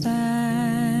you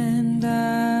stand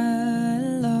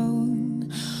alone,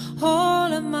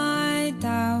 all of my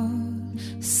doubt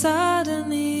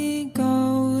suddenly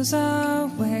goes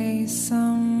away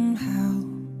somehow.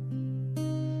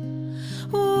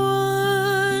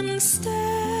 One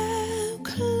step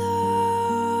closer.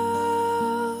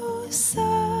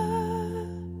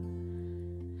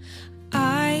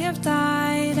 I have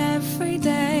died every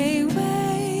day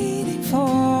waiting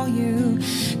for you.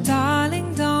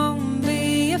 Darling, don't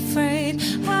be afraid.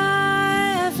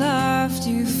 I have loved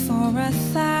you for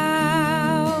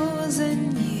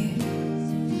 1,000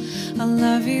 years. I'll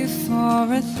love you for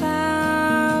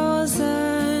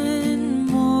 1,000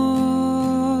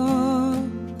 more.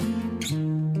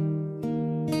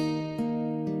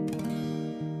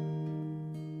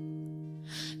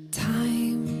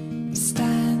 Time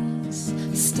stands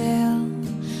still,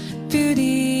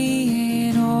 beauty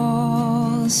in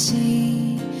all she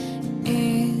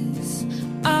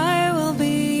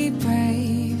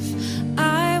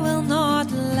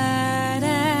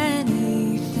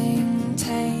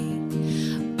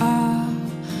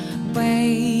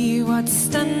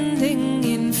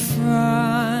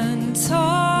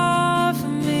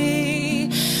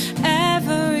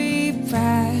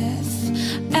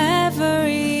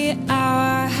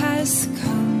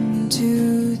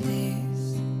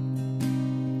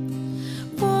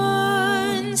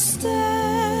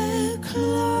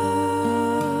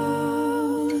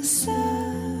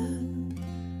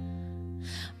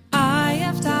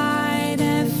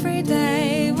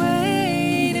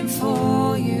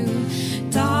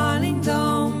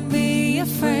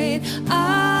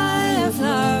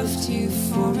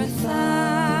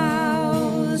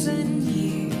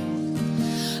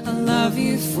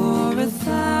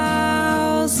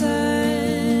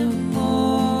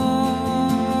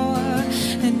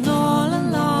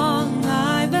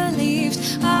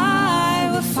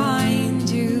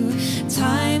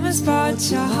has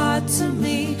brought your heart to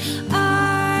me.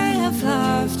 I have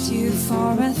loved you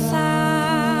for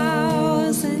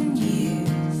 1,000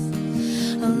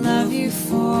 years. I'll love you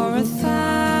for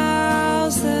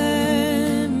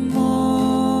 1,000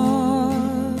 more.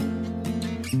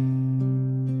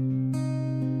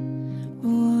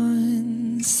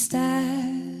 One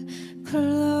step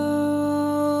closer.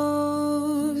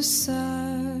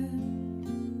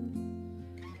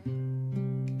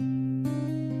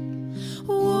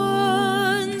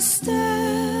 One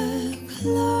step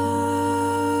closer.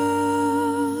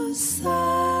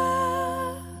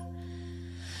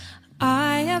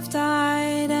 I have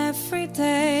died every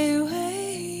day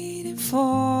waiting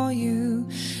for you.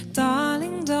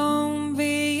 Darling, don't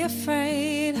be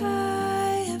afraid.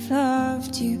 I have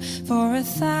loved you for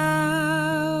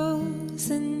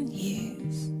 1,000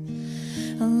 years.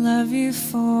 I'll love you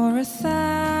for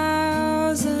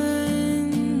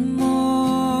 1,000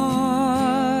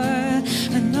 more.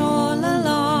 And all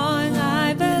along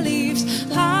I believed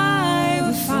I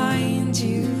would find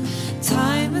you.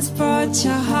 Time has brought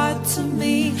your heart to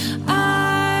me.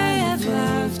 I have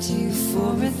loved you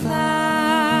for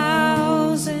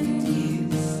 1,000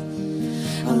 years.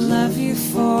 I'll love you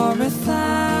for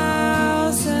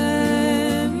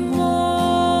 1,000 more.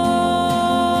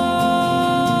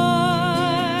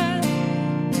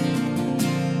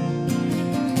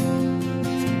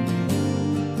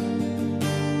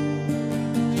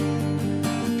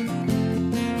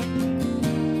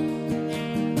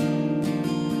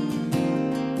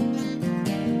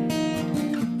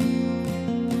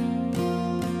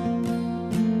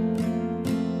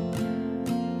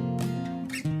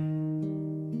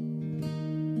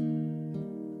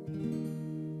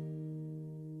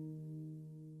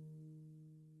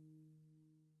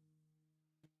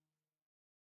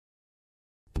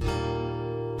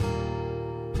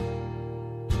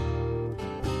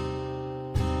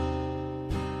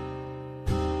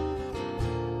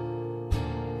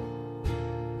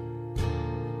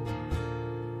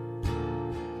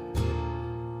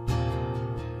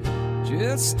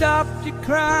 Just stop your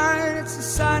crying, it's a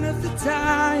sign of the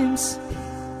times.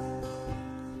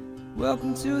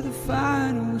 Welcome to the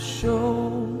final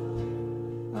show.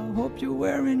 I hope you're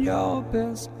wearing your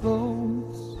best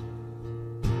clothes.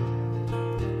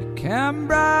 You can't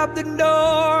bribe the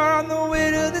door on the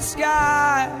way to the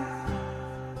sky.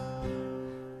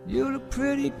 You look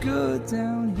pretty good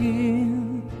down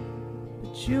here,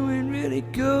 but you ain't really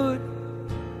good.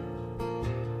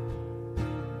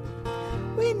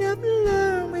 We never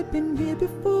learned, we've been here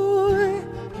before.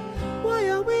 Why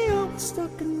are we always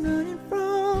stuck and running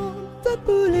from the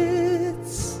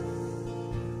bullets?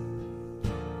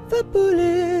 The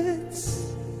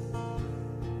bullets.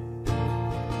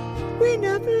 We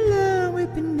never learned,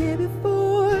 we've been here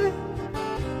before.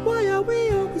 Why are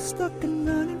we always stuck and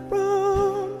running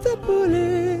from the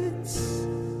bullets?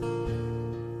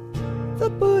 The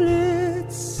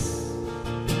bullets.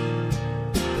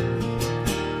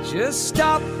 Just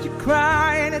stop your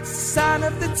crying, it's a sign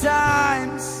of the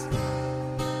times.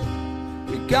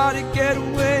 We gotta get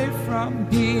away from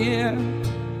here.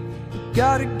 We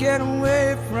gotta get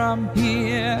away from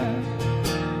here.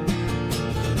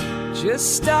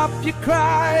 Just stop your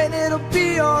crying, it'll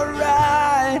be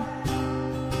alright.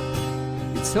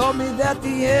 You told me that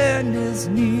the end is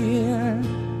near.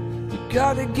 We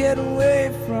gotta get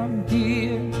away from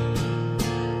here.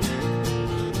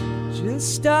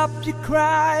 Just stop your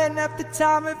crying at the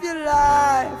time of your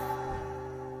life.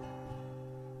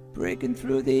 Breaking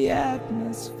through the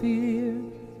atmosphere.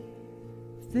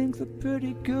 Things look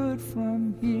pretty good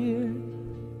from here.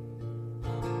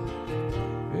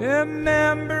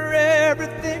 Remember,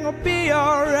 everything will be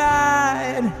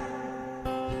alright.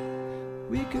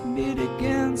 We could meet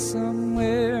again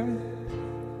somewhere,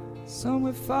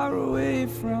 somewhere far away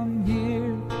from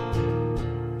here.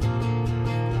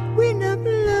 We never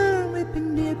learned, we've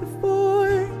been here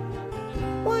before.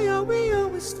 Why are we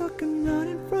always stuck and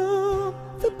running from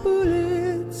the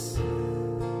bullets?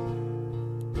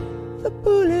 The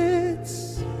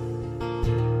bullets.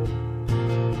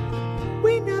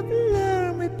 We never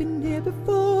learned, we've been here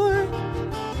before.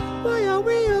 Why are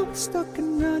we always stuck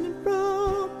and running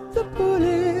from the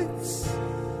bullets?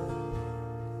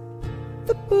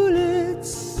 The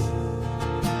bullets.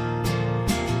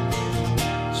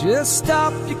 Just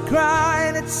stop your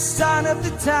crying, it's a sign of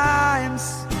the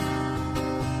times.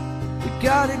 We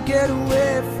gotta get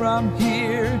away from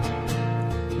here.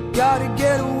 We gotta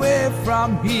get away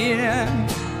from here.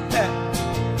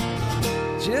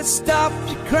 Just stop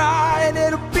your crying,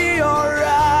 it'll be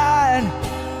alright.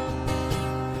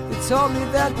 They told me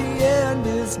that the end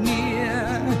is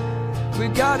near. We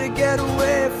gotta get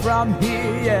away from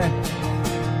here, yeah.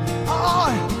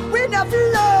 Oh, we never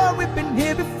learned, we've been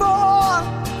here before.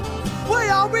 Why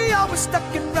are we always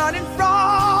stuck and running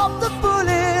from the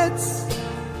bullets?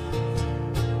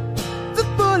 The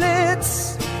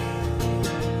bullets.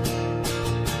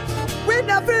 We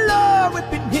never learned, we've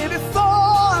been here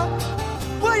before.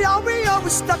 Why are we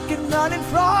always stuck and running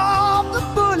from the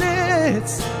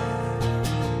bullets?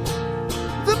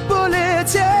 The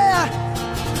bullets, yeah.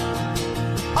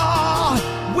 Oh,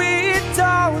 we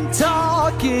don't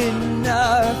talk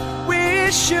enough.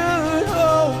 We should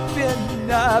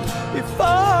open up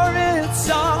before it's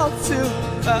all too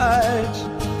much.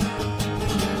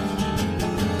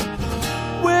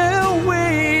 Will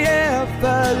we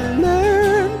ever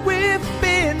learn? We've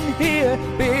been here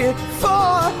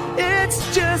before. It's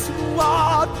just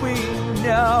what we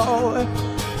know.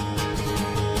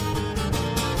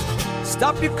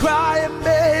 Stop your crying,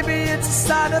 baby, it's a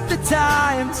sign of the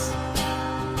times.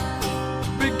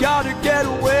 We gotta get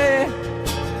away.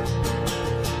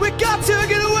 We got to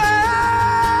get away.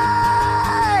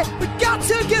 We got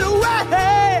to get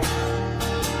away.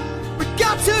 We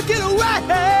got to get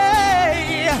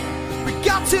away. We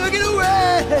got to get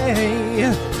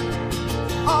away.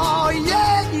 Oh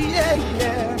yeah, yeah,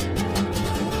 yeah.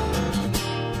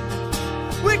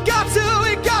 We got to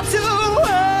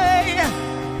away.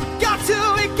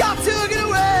 We got to get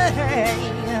away.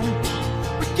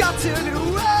 We got to get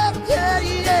away, yeah,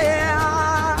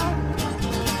 yeah.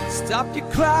 Stop your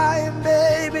crying,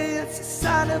 baby, it's a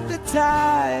sign of the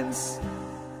times.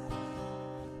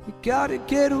 We gotta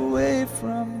get away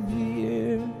from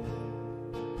here.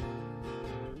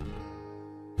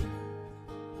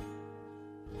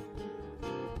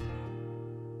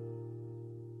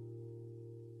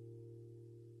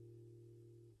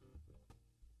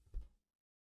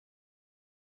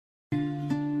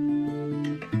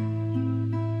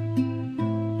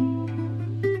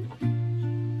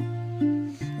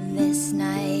 This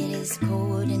night is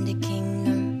cold in the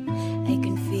kingdom. I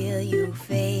can feel you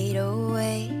fade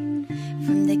away.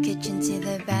 From the kitchen to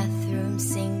the bathroom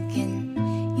sinking.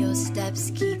 Your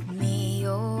steps keep me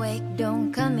awake.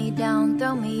 Don't cut me down,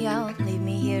 throw me out, leave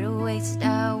me here to waste.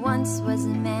 I once was a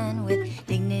man with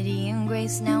dignity and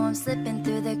grace. Now I'm slipping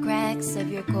through the cracks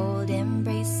of your cold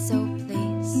embrace. So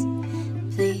please,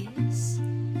 please,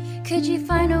 could you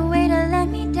find a way to let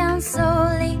me down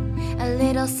slowly? A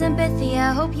little sympathy,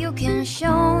 I hope you can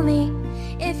show me.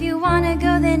 If you wanna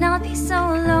go, then I'll be so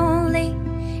lonely.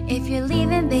 If you're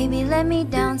leaving, baby, let me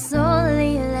down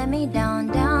slowly. Let me down,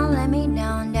 down, let me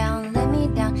down, down, let me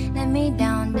down, let me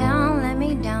down, down, let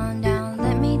me down, down,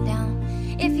 let me down.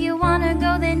 If you wanna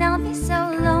go, then I'll be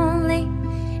so lonely.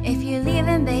 If you're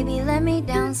leaving, baby, let me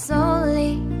down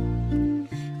slowly.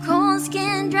 Cold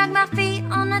skin, drag my feet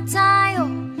on the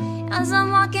tile as I'm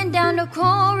walking down the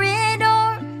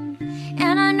corridor.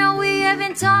 And I know we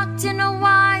haven't talked in a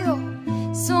while,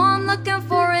 so I'm looking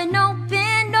for an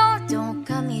open door. Don't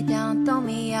cut me down, throw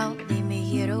me out, leave me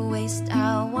here to waste.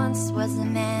 I once was a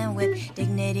man with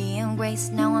dignity and grace.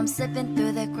 Now I'm slipping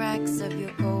through the cracks of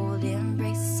your cold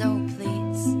embrace. So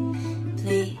please,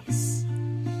 please,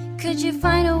 could you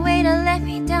find a way to let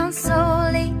me down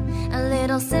slowly? A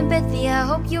little sympathy, I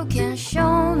hope you can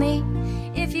show me.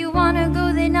 If you wanna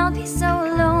go, then I'll be so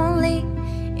lonely.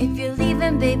 If you're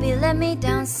leaving, baby, let me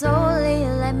down slowly.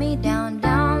 Let me down,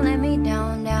 down, let me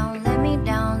down, down, let me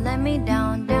down, let me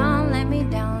down, down, let me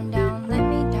down, down, let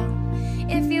me down.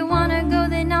 If you wanna go,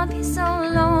 then I'll be so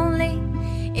lonely.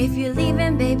 If you're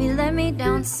leaving, baby, let me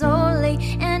down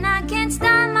slowly. And I can't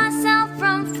stop myself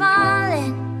from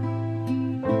falling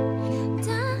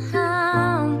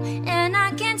down. And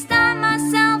I can't stop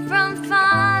myself from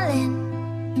falling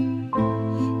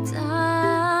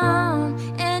down.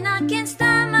 And I can't stop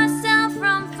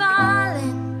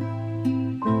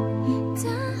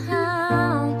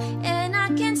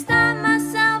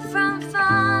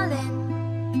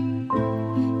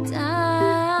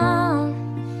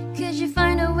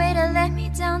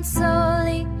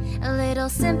slowly. A little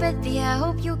sympathy, I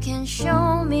hope you can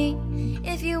show me.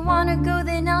 If you wanna go,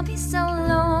 then I'll be so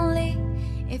lonely.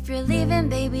 If you're leaving,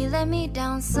 baby, let me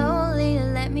down slowly.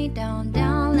 Let me down,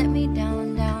 down, let me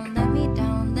down, down, let me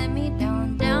down, let me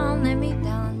down, down, let me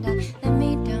down, down, let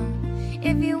me down.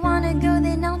 If you wanna go,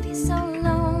 then I'll be so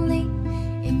lonely.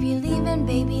 If you're leaving,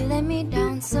 baby, let me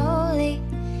down slowly.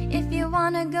 If you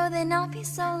wanna go, then I'll be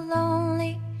so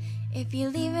lonely. If you're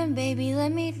leaving, baby,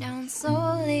 let me down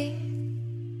slowly.